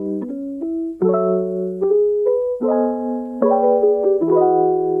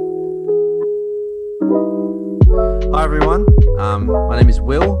My name is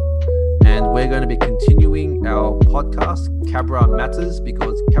Will, and we're going to be continuing our podcast, Cabra Matters,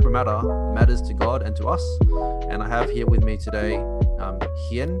 because Cabramatta matters to God and to us. And I have here with me today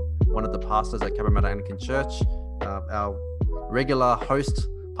Hien, one of the pastors at Cabramatta Anglican Church. Our regular host,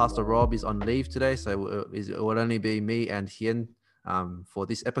 Pastor Rob, is on leave today, so it will only be me and Hien for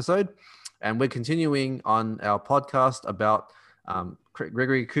this episode. And we're continuing on our podcast about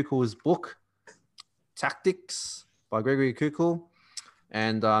Gregory Koukl's book, Tactics by Gregory Koukl.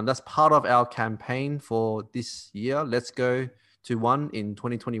 And that's part of our campaign for this year. Let's go to one in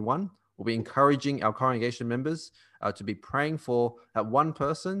 2021. We'll be encouraging our congregation members to be praying for that one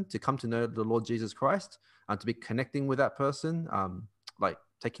person to come to know the Lord Jesus Christ and to be connecting with that person, like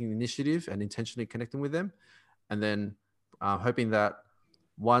taking the initiative and intentionally connecting with them. And then hoping that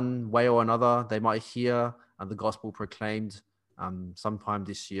one way or another, they might hear the gospel proclaimed sometime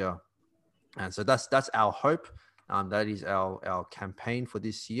this year. And so that's our hope. That is our campaign for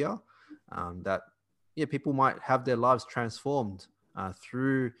this year, that people might have their lives transformed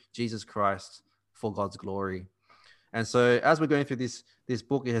through Jesus Christ for God's glory. And so as we're going through this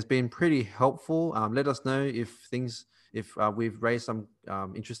book, it has been pretty helpful. Let us know if we've raised some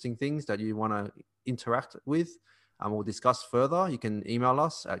interesting things that you want to interact with. We'll discuss further. You can email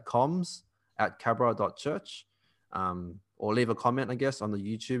us at comms@cabra.church, or leave a comment, I guess, on the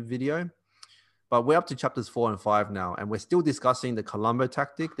YouTube video. But we're up to chapters 4 and 5 now, and we're still discussing the Columbo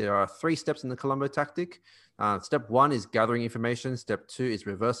tactic. There are 3 steps in the Columbo tactic. Step 1 is gathering information. Step 2 is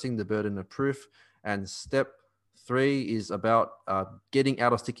reversing the burden of proof. And step 3 is about getting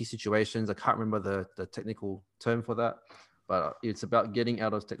out of sticky situations. I can't remember the technical term for that, but it's about getting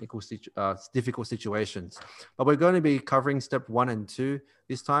out of difficult situations. But we're going to be covering step 1 and 2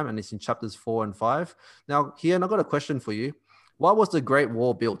 this time, and it's in chapters 4 and 5. Now, Hien, I've got a question for you. Why was the Great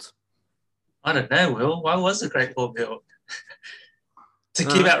Wall built? I don't know, Will. Why was the Great Wall built? To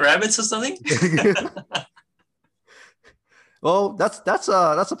keep out rabbits or something? Well, that's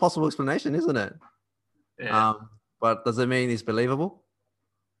a possible explanation, isn't it? Yeah. But does it mean it's believable?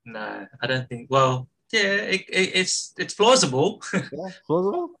 No, I don't think. Well, yeah, it's plausible. Yeah,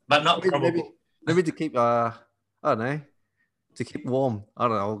 plausible, but not probable. Maybe to keep I don't know, to keep warm. I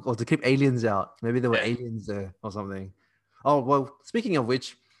don't know, or to keep aliens out. Maybe there were aliens there or something. Oh well, speaking of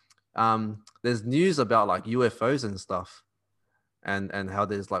which. There's news about like UFOs and stuff, and how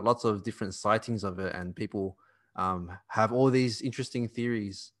there's like lots of different sightings of it, and people have all these interesting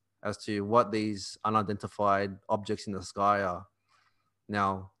theories as to what these unidentified objects in the sky are.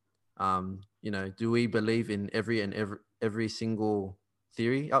 Now, do we believe in every single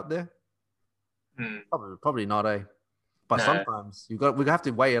theory out there? Probably not, eh? But no. Sometimes we have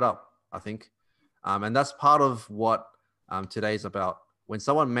to weigh it up, I think, and that's part of what today's about. When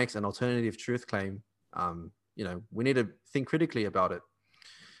someone makes an alternative truth claim, we need to think critically about it.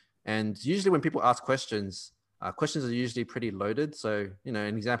 And usually when people ask questions, questions are usually pretty loaded. So, an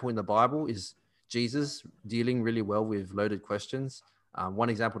example in the Bible is Jesus dealing really well with loaded questions. One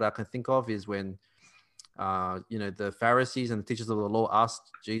example that I can think of is when, the Pharisees and the teachers of the law asked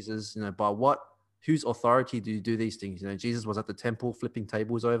Jesus, by whose authority do you do these things? Jesus was at the temple flipping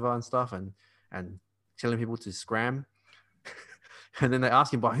tables over and stuff and telling people to scram. And then they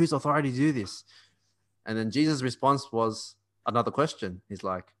ask him, by whose authority do you do this? And then Jesus' response was another question. He's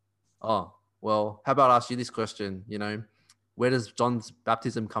like, oh, well, how about I ask you this question? Where does John's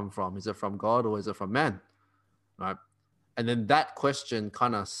baptism come from? Is it from God or is it from man? Right. And then that question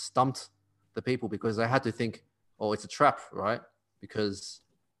kind of stumped the people because they had to think, oh, it's a trap, right? Because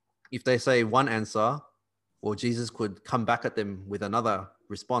if they say one answer, well, Jesus could come back at them with another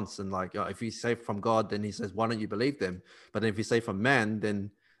response. And like, if you say from God, then he says, why don't you believe them? But then if you say from man, then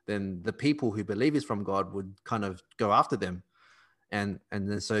the people who believe is from God would kind of go after them. And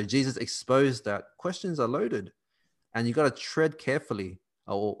then so Jesus exposed that questions are loaded and you got to tread carefully,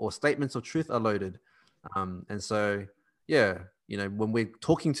 or statements of truth are loaded. And so, when we're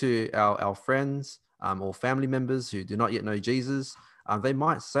talking to our friends or family members who do not yet know Jesus, they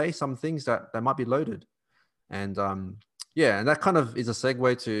might say some things that might be loaded. And and that kind of is a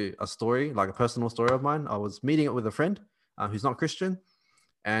segue to a story, like a personal story of mine. I was meeting up with a friend who's not Christian,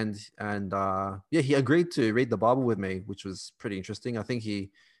 and he agreed to read the Bible with me, which was pretty interesting. I think he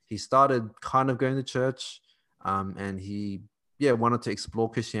started kind of going to church, and he wanted to explore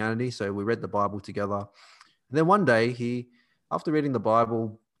Christianity, so we read the Bible together. And then one day, after reading the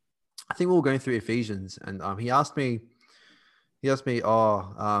Bible, I think we were going through Ephesians, and he asked me, the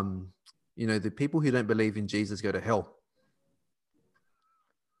people who don't believe in Jesus go to hell.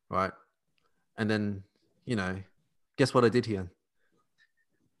 Right. And then, guess what I did here?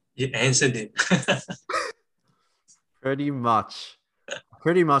 You answered it. Pretty much.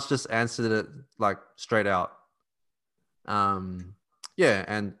 pretty much just answered it like straight out. Yeah,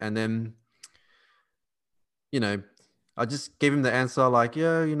 and then I just gave him the answer like,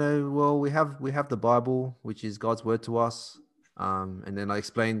 yeah, well, we have the Bible, which is God's word to us. And then I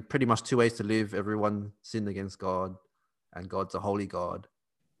explained pretty much two ways to live. Everyone sinned against God, and God's a holy God,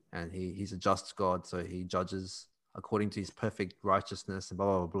 and he's a just God, so he judges according to his perfect righteousness and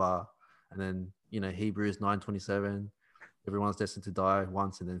blah blah blah. And then Hebrews 9:27, everyone's destined to die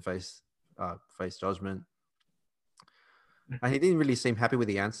once and then face judgment. And he didn't really seem happy with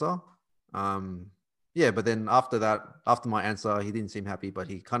the answer. Yeah, but then after that, after my answer, he didn't seem happy, but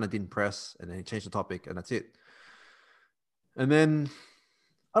he kind of didn't press, and then he changed the topic, and that's it. And then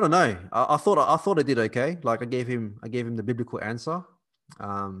I don't know. I thought I did okay. Like I gave him the biblical answer.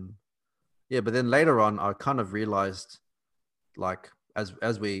 Yeah, but then later on, I kind of realized, like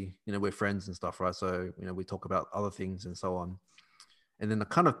as we we're friends and stuff, right? So we talk about other things and so on. And then I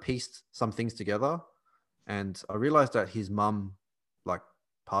kind of pieced some things together, and I realized that his mum like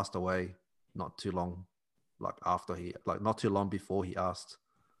passed away not too long, not too long before he asked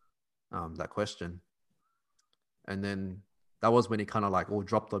that question. And then that was when he kind of like all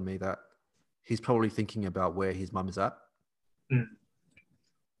dropped on me that he's probably thinking about where his mum is at.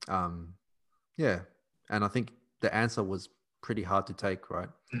 Yeah. And I think the answer was pretty hard to take, right?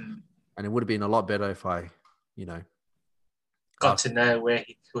 And it would have been a lot better if I, got to know where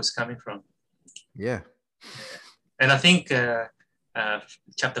he was coming from. Yeah. And I think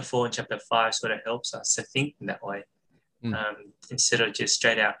chapter 4 and chapter 5 sort of helps us to think in that way, instead of just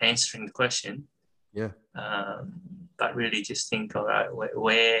straight out answering the question. Yeah. But really just think, all right,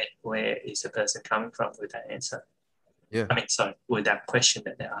 where is the person coming from with that answer? Yeah. I mean, sorry, with that question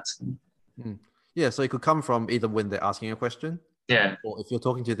that they're asking. Yeah, so it could come from either when they're asking a question, yeah, or if you're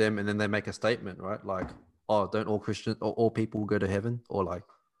talking to them and then they make a statement, right? Like, oh, don't all Christians or all people go to heaven? Or like,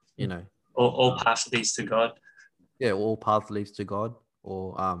 all paths leads to God. Yeah, all paths leads to God.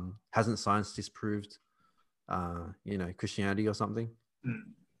 Or hasn't science disproved, Christianity or something?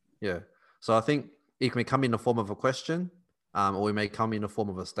 Yeah. So I think it may come in the form of a question, or it may come in the form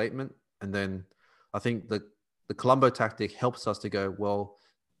of a statement. And then I think the Columbo tactic helps us to go, well,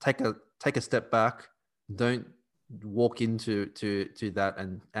 take a step back. Don't walk into that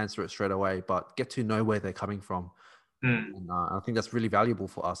and answer it straight away, but get to know where they're coming from. And I think that's really valuable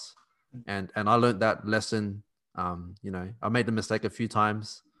for us. And I learned that lesson. I made the mistake a few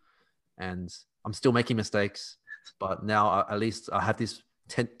times, and I'm still making mistakes. But now at least I have this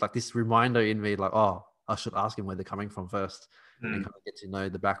this reminder in me, like, oh, I should ask them where they're coming from first, and kind of get to know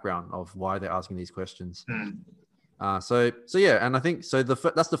the background of why they're asking these questions. So yeah, and I think so.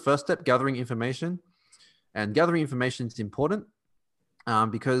 That's the first step: gathering information, and gathering information is important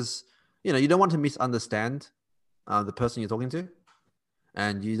because you don't want to misunderstand the person you're talking to,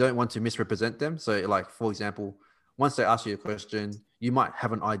 and you don't want to misrepresent them. So, like for example, once they ask you a question, you might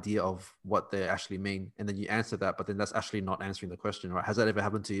have an idea of what they actually mean, and then you answer that, but then that's actually not answering the question, right? Has that ever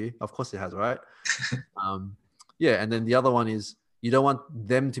happened to you? Of course it has, right? Yeah, and then the other one is you don't want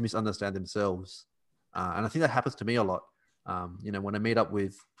them to misunderstand themselves. And I think that happens to me a lot. When I meet up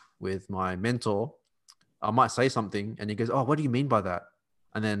with my mentor, I might say something and he goes, oh, what do you mean by that?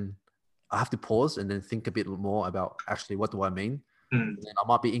 And then I have to pause and then think a bit more about actually what do I mean? And then I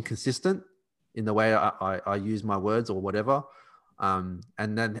might be inconsistent in the way I use my words or whatever. And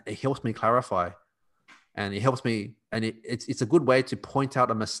then it helps me clarify, and it helps me, and it's a good way to point out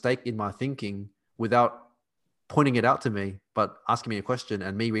a mistake in my thinking without pointing it out to me, but asking me a question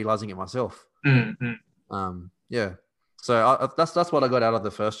and me realizing it myself. Yeah. So that's what I got out of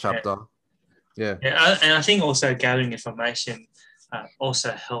the first chapter. Yeah. And I think also gathering information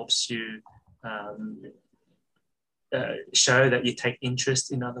also helps you show that you take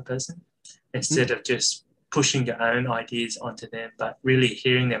interest in other person instead of just pushing your own ideas onto them, but really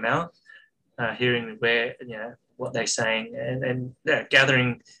hearing them out, hearing what they're saying, and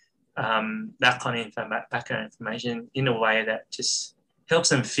gathering that kind of background information in a way that just helps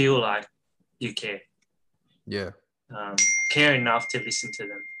them feel like you care. Yeah. Care enough to listen to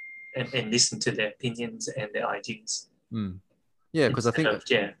them and listen to their opinions and their ideas. Yeah, because I think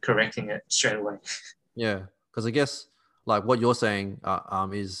correcting it straight away. Yeah, because I guess like what you're saying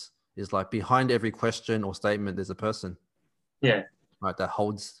is like behind every question or statement there's a person. Yeah. Right, that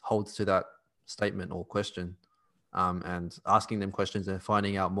holds to that statement or question, and asking them questions and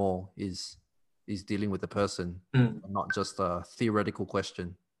finding out more is dealing with the person, not just a theoretical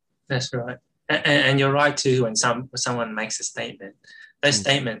question. That's right. And you're right too. When someone makes a statement, those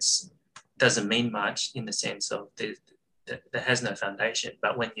statements doesn't mean much in the sense of that has no foundation.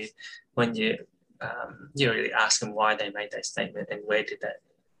 But when you you really ask them why they made that statement and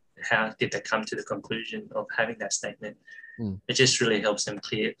how did they come to the conclusion of having that statement. It just really helps them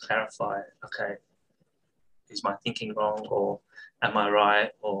clarify, okay, is my thinking wrong, or am I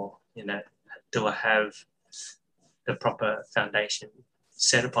right, or, do I have the proper foundation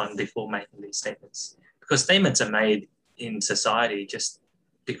set upon before making these statements? Because statements are made in society just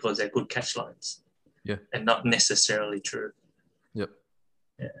because they're good catchlines, and not necessarily true. Yep.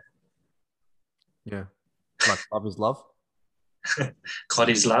 Yeah. Like love is love. God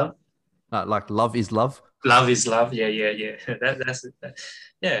is love. Like love is love. Love is love. Yeah. That's it.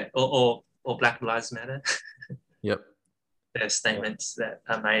 Yeah. Or Black Lives Matter. Yep. There's statements that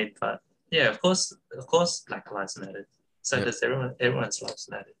are made, but yeah, of course, Black Lives Matter. So does everyone. Everyone's lives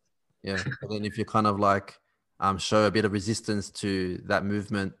matter. Yeah. But then if you kind of like show a bit of resistance to that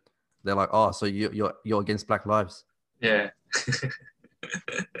movement, they're like, oh, so you're against Black lives. Yeah.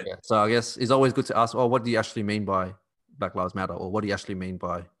 Yeah. So I guess it's always good to ask, oh, what do you actually mean by Black Lives Matter, or what do you actually mean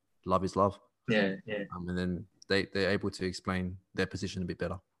by love is love? Yeah. And then they're able to explain their position a bit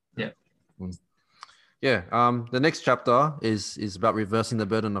better. Yeah. Yeah. The next chapter is about reversing the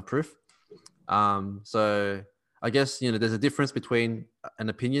burden of proof. So I guess, there's a difference between an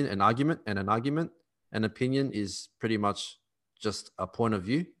opinion, an argument, and an argument. An opinion is pretty much just a point of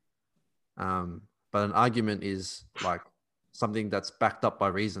view. But an argument is like something that's backed up by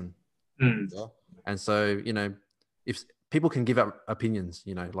reason. Yeah? And so, if people can give out opinions,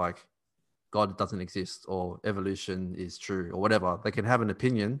 like God doesn't exist, or evolution is true, or whatever, they can have an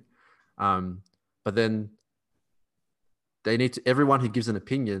opinion. But then everyone who gives an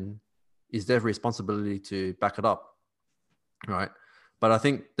opinion is their responsibility to back it up. Right. But I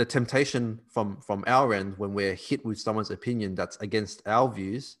think the temptation from our end, when we're hit with someone's opinion that's against our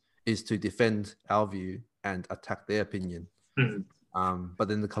views, is to defend our view and attack their opinion. But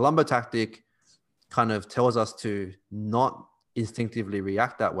then the Columbo tactic kind of tells us to not instinctively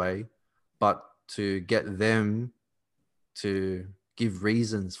react that way, but to get them to give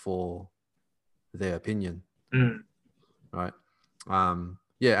reasons for their opinion. Right.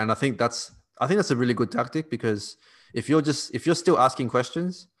 Yeah. And I think that's a really good tactic, because if you're still asking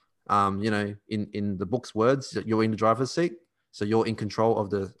questions, in the book's words, you're in the driver's seat. So you're in control of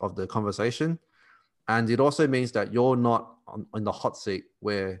the conversation. And it also means that you're not on the hot seat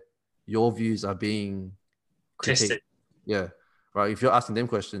where your views are being critiqued. Tested. Yeah. Right. If you're asking them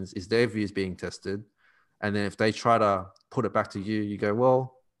questions, is their views being tested? And then if they try to put it back to you, you go,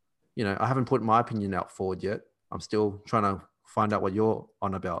 well, I haven't put my opinion out forward yet. I'm still trying to find out what you're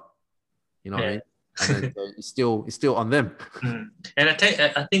on about. You know what I mean? And then it's still on them. And I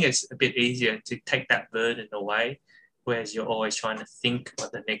think it's a bit easier to take that burden away, whereas you're always trying to think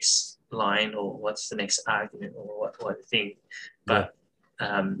what the next line or what's the next argument or what thing. But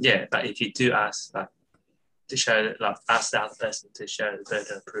but if you do ask to show ask the other person to show the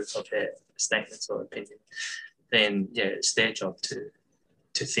burden of proof of their statements or opinion, then it's their job to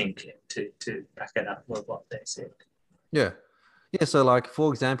think, to back it up with what they said. Yeah. So like,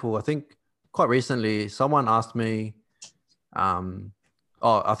 for example, I think quite recently someone asked me, I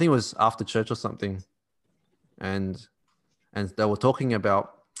think it was after church or something, and they were talking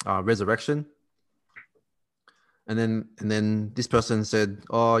about resurrection, and then this person said,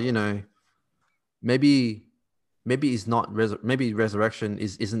 oh, maybe it's not maybe resurrection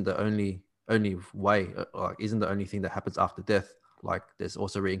isn't the only way, like isn't the only thing that happens after death. Like there's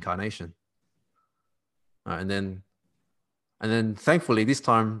also reincarnation. And then thankfully this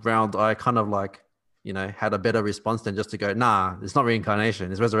time round, I kind of like, had a better response than just to go, nah, it's not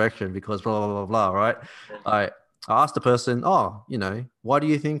reincarnation, it's resurrection, because blah, blah, blah, blah, right? I asked the person, why do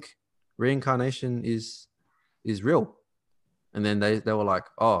you think reincarnation is real? And then they were like,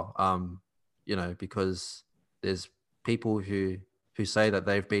 because there's people who say that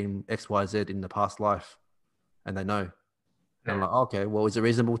they've been XYZ in the past life, and they know. And I'm like, okay, well, is it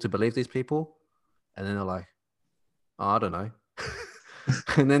reasonable to believe these people? And then they're like, oh, I don't know.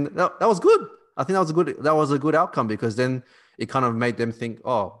 And then that was good. I think that was a good outcome, because then it kind of made them think,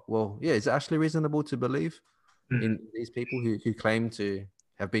 oh, well, yeah, is it actually reasonable to believe in these people who claim to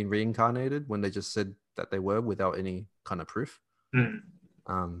have been reincarnated when they just said that they were without any kind of proof?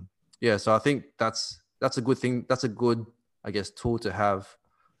 So I think that's a good thing. That's a good, I guess, tool to have,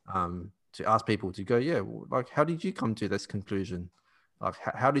 to ask people to go, like, how did you come to this conclusion? Like,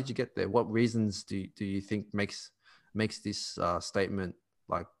 how did you get there? What reasons do you think makes this statement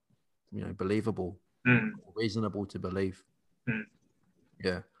like, believable, reasonable to believe?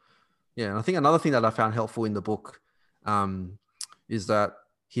 Yeah. And I think another thing that I found helpful in the book is that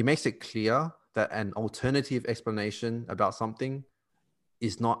he makes it clear that an alternative explanation about something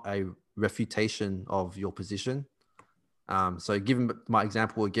is not a refutation of your position. So given my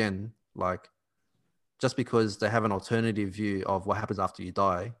example again, like just because they have an alternative view of what happens after you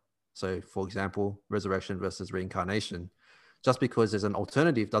die, so for example, resurrection versus reincarnation, just because there's an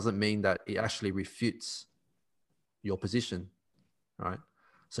alternative doesn't mean that it actually refutes your position, right?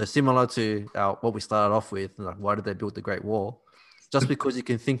 So similar to what we started off with, like why did they build the Great Wall? Just because you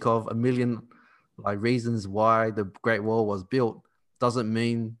can think of a million like reasons why the Great Wall was built doesn't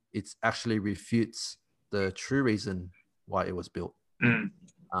mean it actually refutes the true reason why it was built. And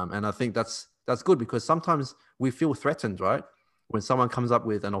I think that's good, because sometimes we feel threatened, right? When someone comes up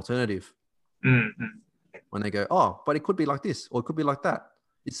with an alternative, when they go, oh, but it could be like this, or it could be like that.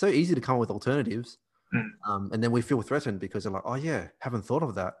 It's so easy to come up with alternatives. And then we feel threatened because they're like, oh yeah, haven't thought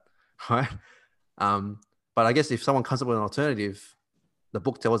of that, right? But I guess if someone comes up with an alternative, the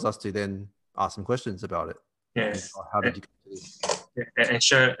book tells us to then ask some questions about it. Yes. How did you come to this? And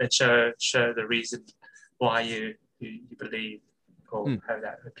show the reason why you believe or have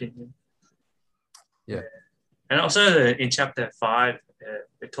that opinion. Yeah. And also in chapter 5,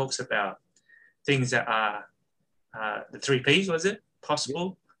 it talks about things that are the 3 P's, was it?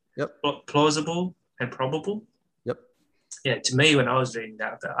 Possible, Yep. Plausible, and probable. Yep. Yeah, to me, when I was reading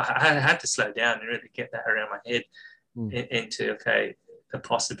that, I had to slow down and really get that around my head into, okay, the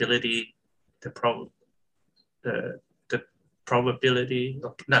possibility, the probability,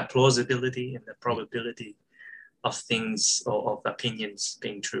 plausibility, and the probability of things or of opinions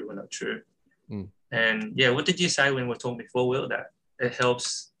being true or not true. And yeah, what did you say when we were talking before, Will, that it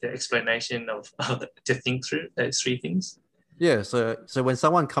helps the explanation of to think through those 3 things? Yeah. So when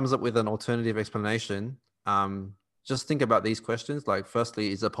someone comes up with an alternative explanation, just think about these questions. Like,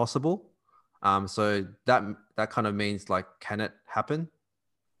 firstly, is it possible? So that kind of means like, can it happen?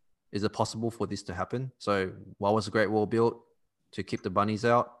 Is it possible for this to happen? So why was the Great Wall built? To keep the bunnies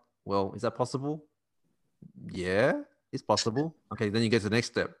out? Well, is that possible? Yeah, it's possible. Okay, then you get to the next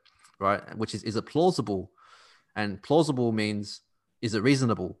step, right? Which is it plausible? And plausible means, is it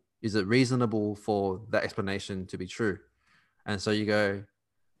reasonable? Is it reasonable for that explanation to be true? And so you go,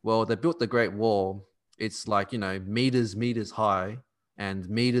 well, they built the Great Wall. It's like, meters high and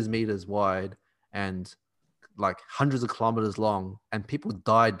meters wide and like hundreds of kilometers long, and people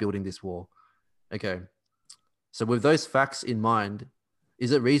died building this wall. Okay. So with those facts in mind,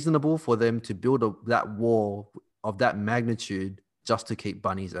 is it reasonable for them to build that wall of that magnitude just to keep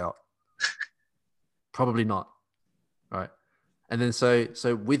bunnies out? Probably not. Right. And then so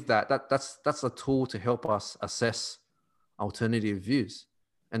with that's a tool to help us assess alternative views.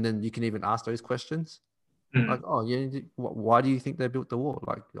 And then you can even ask those questions. Like, oh yeah, why do you think they built the wall?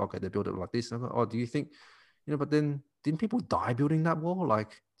 Like, okay, they built it like this. Oh, do you think, but then didn't people die building that wall?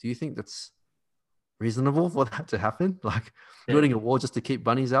 Like, do you think that's reasonable for that to happen? Like building a wall just to keep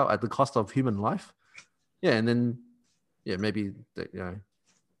bunnies out at the cost of human life? Yeah. And then, yeah, maybe, yeah.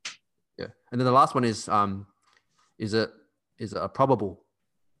 And then the last one is it a probable?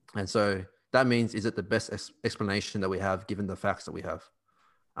 And so that means, is it the best explanation that we have given the facts that we have?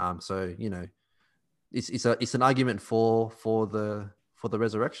 So, it's an argument for the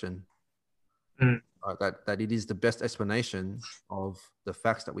resurrection. That it is the best explanation of the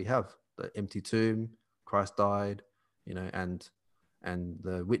facts that we have: the empty tomb, Christ died, and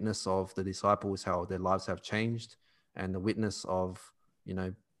the witness of the disciples, how their lives have changed, and the witness of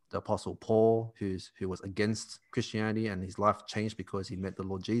the Apostle Paul, who was against Christianity and his life changed because he met the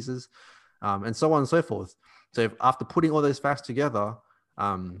Lord Jesus, and so on and so forth. So after putting all those facts together,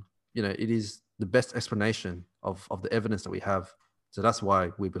 it is the best explanation of the evidence that we have. So that's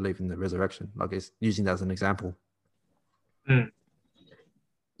why we believe in the resurrection. I guess using that as an example.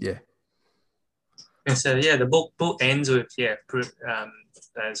 Yeah. And so the book ends with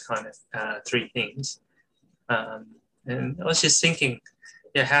those kind of 3 things. And I was just thinking,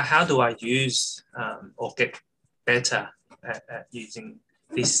 how do I use or get better at using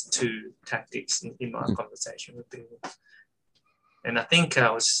these 2 tactics in my conversation with people? And I think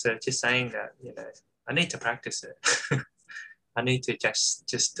I was just saying that I need to practice it. I need to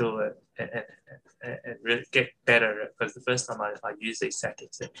just do it and really get better, because the first time I use these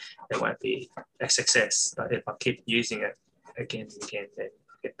tactics, it won't be a success. But if I keep using it again and again, then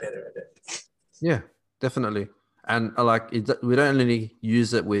I get better at it. Yeah, definitely. And we don't only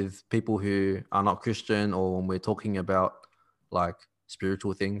use it with people who are not Christian, or when we're talking about like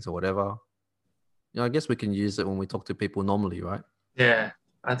spiritual things or whatever. I guess we can use it when we talk to people normally, right? Yeah,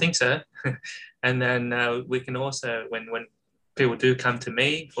 I think so. And then we can also, when people do come to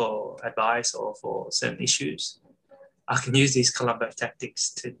me for advice or for certain issues, I can use these Columbo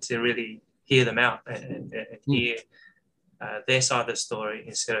tactics to really hear them out and hear their side of the story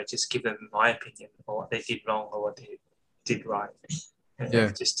instead of just give them my opinion or what they did wrong or what they did right. And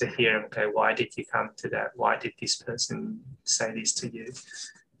Yeah. just to hear them, okay, why did you come to that? Why did this person say this to you?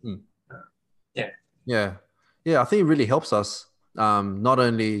 Yeah. Yeah. Yeah. I think it really helps us. Not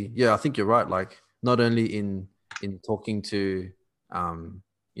only, I think you're right. Like not only in talking to,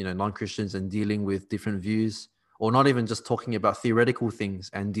 non-Christians and dealing with different views, or not even just talking about theoretical things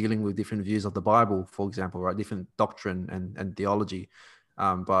and dealing with different views of the Bible, for example, right? Different doctrine and theology.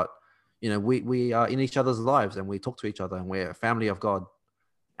 But, we are in each other's lives and we talk to each other and we're a family of God.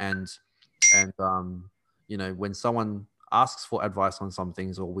 And when someone asks for advice on some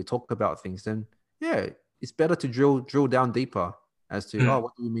things or we talk about things, then it's better to drill down deeper as to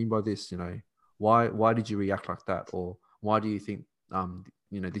what do you mean by this? Why did you react like that, or why do you think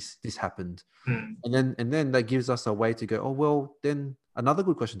this happened? And then that gives us a way to go, oh well, then another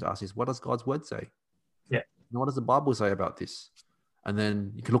good question to ask is, what does God's word say? Yeah. What does the Bible say about this? And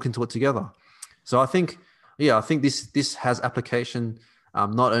then you can look into it together. So I think this has application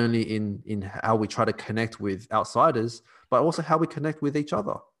not only in how we try to connect with outsiders, but also how we connect with each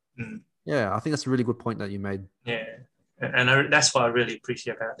other. Yeah, I think that's a really good point that you made. Yeah, and that's what I really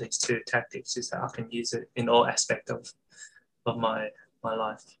appreciate about these two tactics is that I can use it in all aspects of my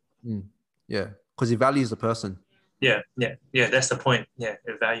life. Yeah, because it values the person. Yeah, that's the point. Yeah,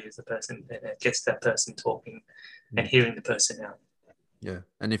 it values the person and it gets that person talking and hearing the person out. Yeah,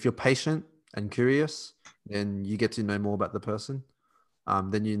 and if you're patient and curious, then you get to know more about the person.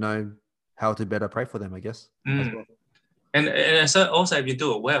 Then you know how to better pray for them, I guess. As well. And so also, if you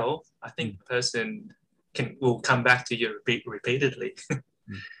do it well, I think the person will come back to you repeatedly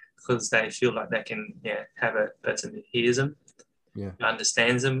because they feel like they can have a person who hears them, who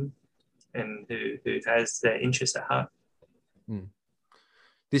understands them, and who has their interest at heart.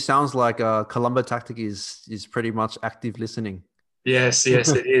 This sounds like a Columbo tactic is pretty much active listening. Yes,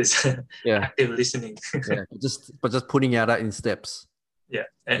 it is. Active listening. but just putting it out in steps. Yeah,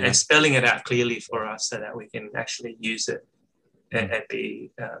 and spelling it out clearly for us so that we can actually use it and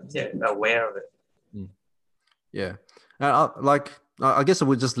be aware of it. Yeah, I guess I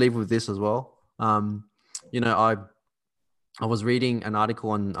would just leave with this as well. I was reading an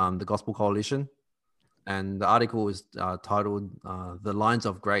article on the Gospel Coalition, and the article is titled "The Lines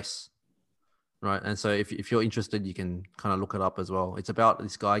of Grace." Right, and so if you're interested, you can kind of look it up as well. It's about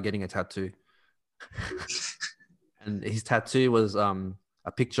this guy getting a tattoo, and his tattoo was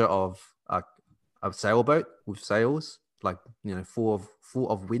a picture of a sailboat with sails, like full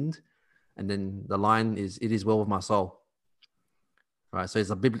of wind, and then the line is "It is well with my soul." Right, so it's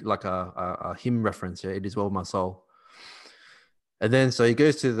a bit like a hymn reference. Yeah, "It is well with my soul." And then so he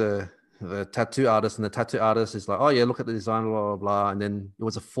goes to the tattoo artist, and the tattoo artist is like, "Oh yeah, look at the design, blah blah blah." And then it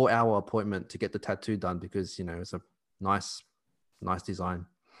was a 4-hour appointment to get the tattoo done because it's a nice design.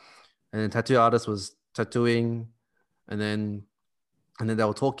 And the tattoo artist was tattooing, and then they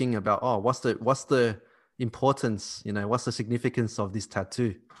were talking about, oh, what's the importance, what's the significance of this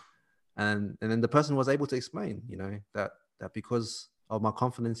tattoo? And then the person was able to explain, that because of my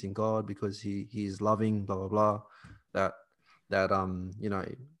confidence in God, because he is loving, blah blah blah, that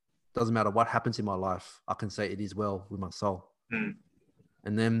doesn't matter what happens in my life, I can say it is well with my soul.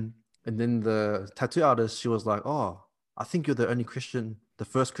 And then the tattoo artist, she was like, oh, I think you're the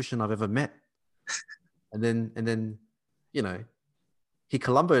first Christian I've ever met. and then he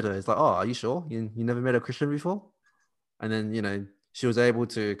Columboed her. It's like, oh, are you sure you never met a Christian before? And then she was able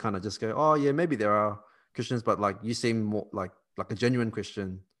to kind of just go, oh yeah, maybe there are Christians, but like you seem more like a genuine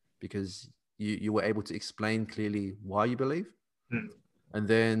Christian because you were able to explain clearly why you believe. And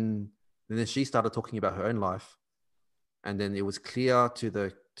then she started talking about her own life, and then it was clear to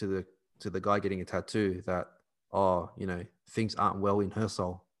the guy getting a tattoo that things aren't well in her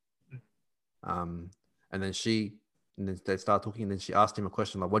soul. And then they started talking, and then she asked him a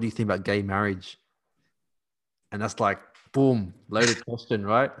question like, "What do you think about gay marriage?" And that's like, boom, loaded question,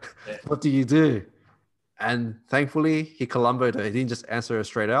 right? Yeah. What do you do? And thankfully, he Columboed her. He didn't just answer her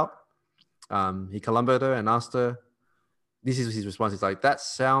straight out. He Columboed her and asked her. This is his response. He's like, that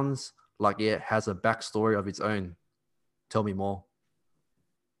sounds like it has a backstory of its own. Tell me more.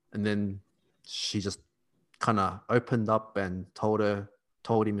 And then she just kind of opened up and told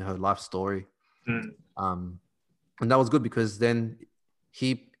him her life story. And that was good because then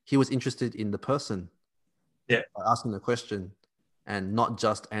he was interested in the person. Yeah. By asking the question and not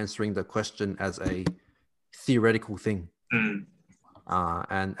just answering the question as a theoretical thing. And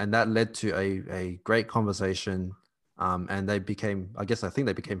that led to a great conversation. And they became, I think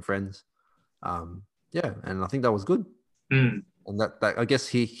they became friends. And I think that was good. And that I guess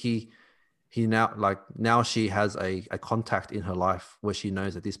he now she has a contact in her life where she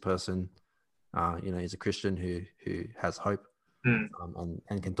knows that this person, is a Christian who has hope,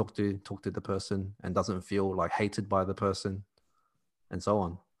 and can talk to the person and doesn't feel like hated by the person, and so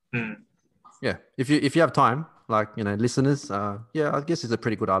on. Yeah, if you have time, listeners, I guess it's a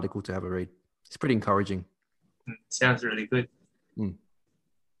pretty good article to have a read. It's pretty encouraging. Sounds really good.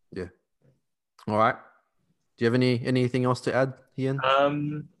 Yeah. All right. Do you have anything else to add, Ian?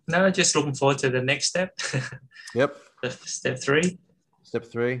 No, just looking forward to the next step. Yep. Step 3. Step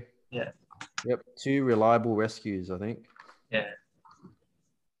 3. Yeah. Yep. 2 reliable rescues, I think. Yeah.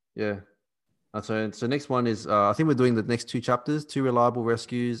 Yeah. So next one is I think we're doing the next 2 chapters: 2 reliable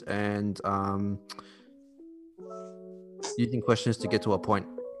rescues and using questions to get to a point.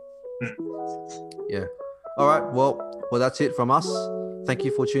 Yeah. All right. Well, that's it from us. Thank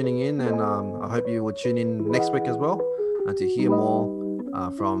you for tuning in, and I hope you will tune in next week as well, and to hear more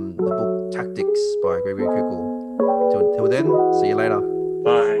from the book Tactics by Gregory Krickle. Till then, see you later.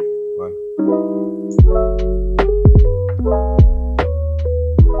 Bye.